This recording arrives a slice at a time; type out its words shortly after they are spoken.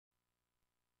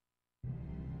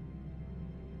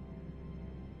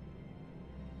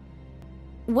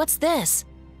What's this?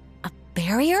 A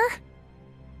barrier?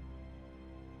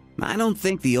 I don't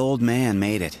think the old man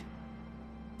made it.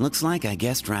 Looks like I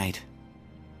guessed right.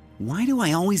 Why do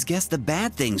I always guess the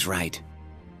bad things right?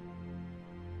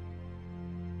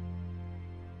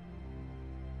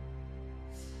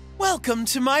 Welcome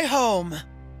to my home.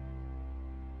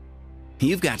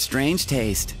 You've got strange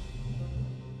taste.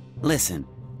 Listen,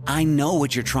 I know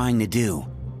what you're trying to do.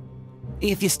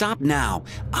 If you stop now,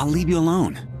 I'll leave you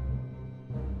alone.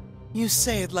 You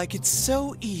say it like it's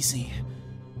so easy.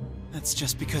 That's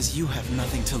just because you have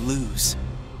nothing to lose.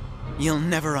 You'll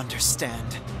never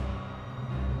understand.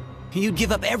 You'd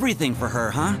give up everything for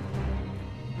her, huh?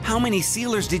 How many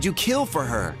sealers did you kill for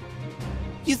her?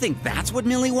 You think that's what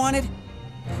Millie wanted?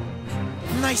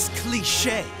 Nice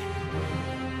cliché.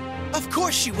 Of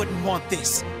course she wouldn't want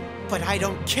this, but I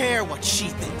don't care what she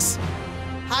thinks.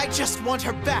 I just want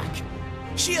her back.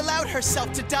 She allowed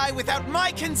herself to die without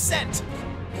my consent.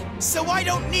 So I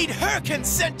don't need her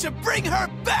consent to bring her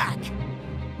back!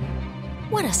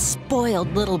 What a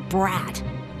spoiled little brat.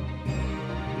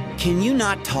 Can you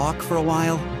not talk for a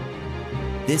while?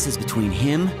 This is between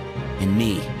him and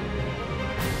me.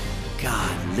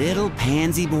 God, little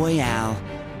pansy boy Al.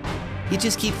 You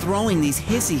just keep throwing these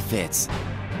hissy fits.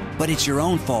 But it's your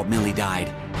own fault Millie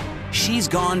died. She's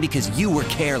gone because you were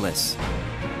careless.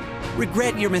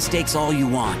 Regret your mistakes all you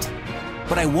want,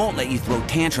 but I won't let you throw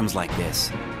tantrums like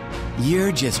this.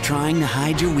 You're just trying to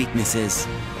hide your weaknesses.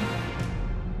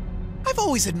 I've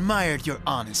always admired your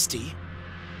honesty.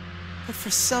 But for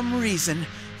some reason,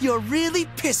 you're really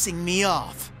pissing me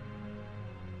off.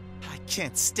 I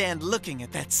can't stand looking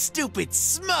at that stupid,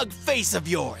 smug face of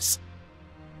yours.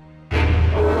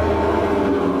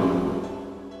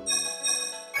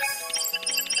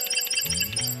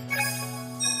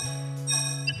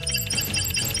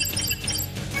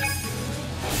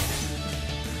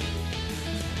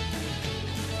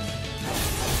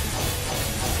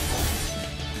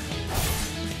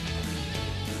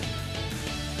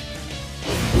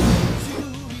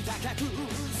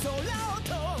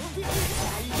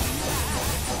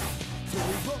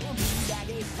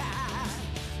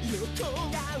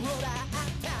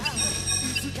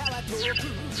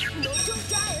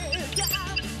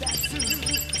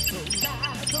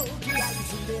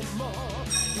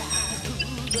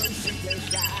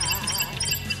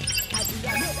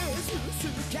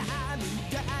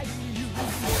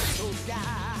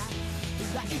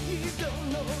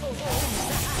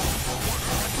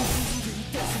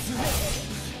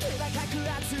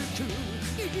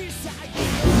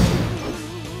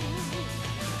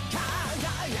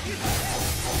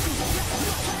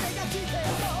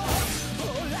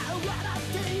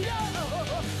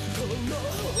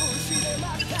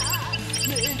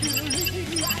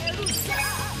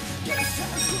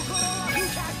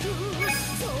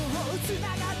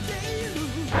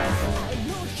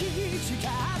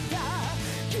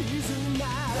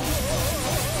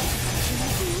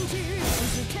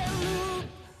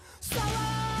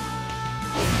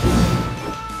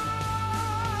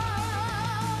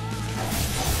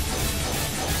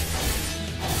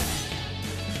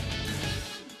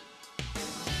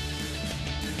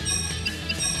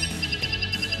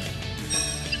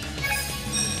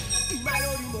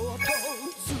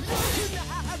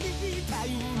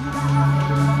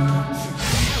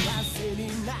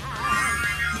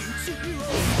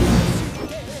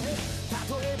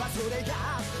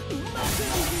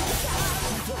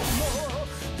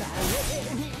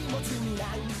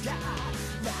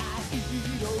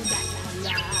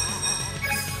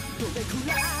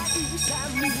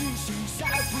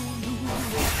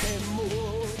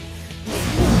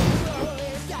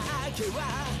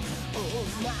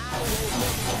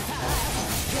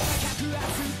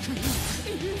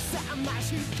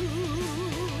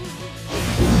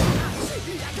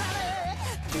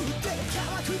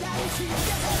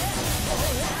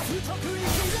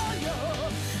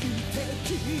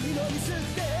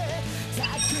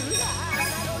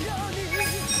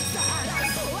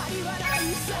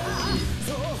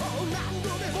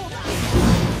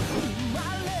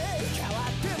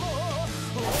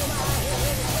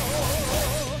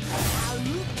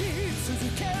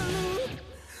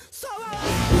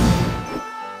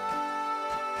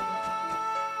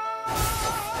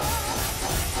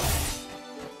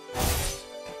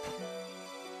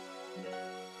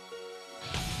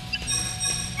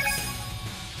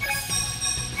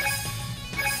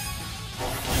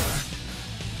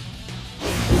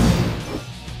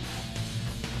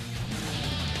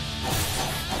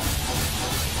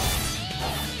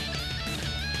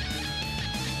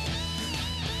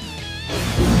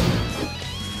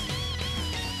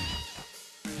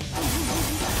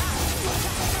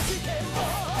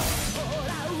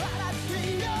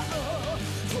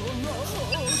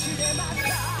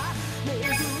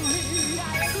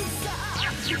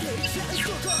 空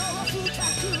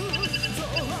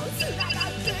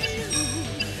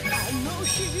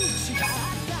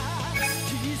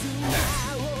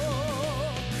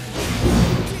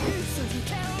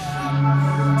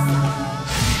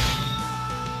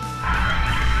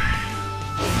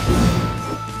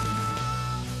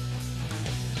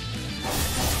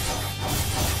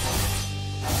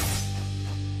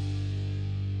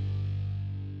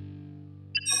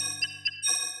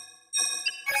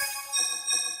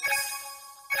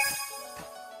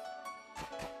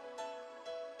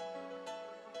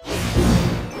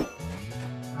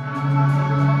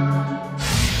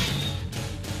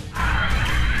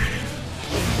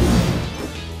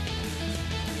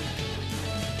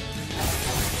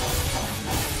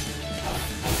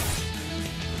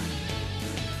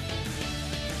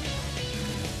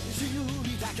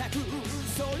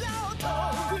を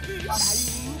飛びたい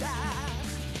んだ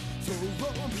そう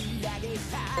見上げ